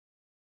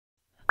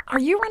Are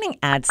you running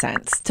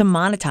AdSense to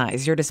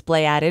monetize your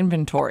display ad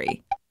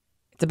inventory?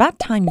 It's about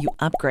time you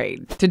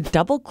upgrade to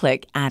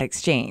DoubleClick Ad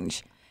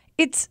Exchange.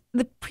 It's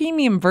the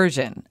premium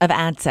version of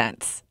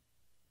AdSense.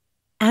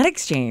 Ad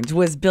Exchange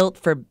was built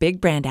for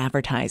big brand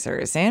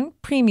advertisers and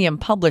premium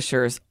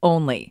publishers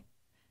only.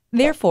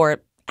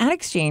 Therefore, Ad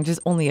Exchange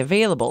is only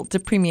available to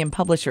premium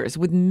publishers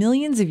with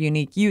millions of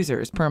unique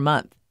users per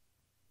month.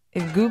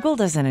 If Google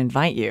doesn't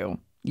invite you,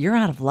 you're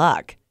out of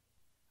luck.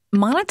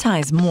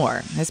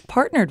 MonetizeMore has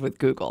partnered with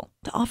Google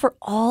to offer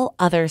all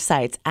other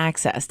sites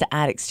access to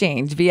Ad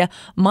Exchange via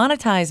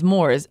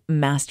MonetizeMore's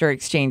Master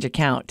Exchange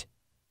account.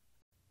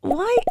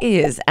 Why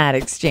is Ad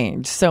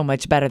Exchange so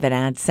much better than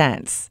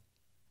AdSense?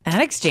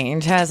 Ad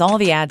Exchange has all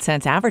the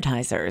AdSense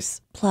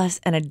advertisers,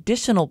 plus an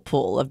additional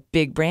pool of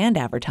big brand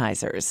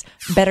advertisers,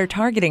 better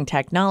targeting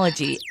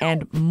technology,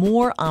 and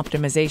more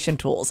optimization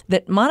tools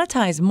that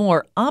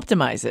MonetizeMore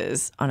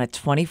optimizes on a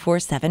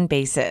 24/7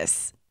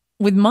 basis.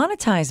 With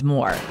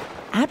MonetizeMore,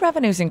 ad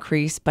revenues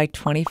increase by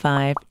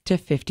 25 to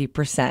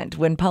 50%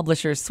 when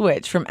publishers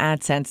switch from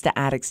AdSense to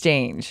Ad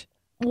Exchange.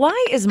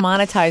 Why is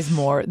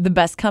MonetizeMore the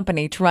best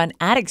company to run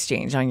Ad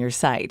Exchange on your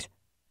site?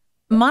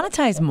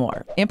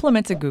 MonetizeMore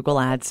implements a Google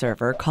ad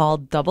server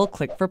called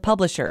DoubleClick for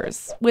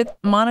publishers with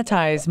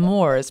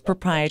MonetizeMore's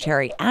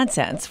proprietary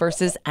AdSense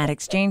versus Ad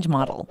Exchange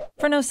model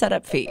for no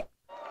setup fee.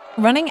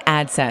 Running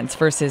AdSense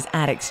versus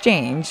Ad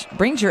Exchange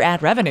brings your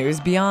ad revenues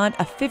beyond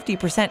a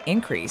 50%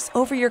 increase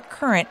over your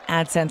current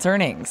AdSense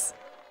earnings.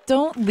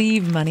 Don't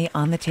leave money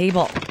on the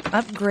table.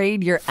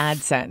 Upgrade your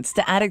AdSense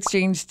to Ad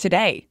Exchange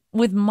today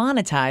with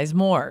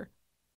MonetizeMore.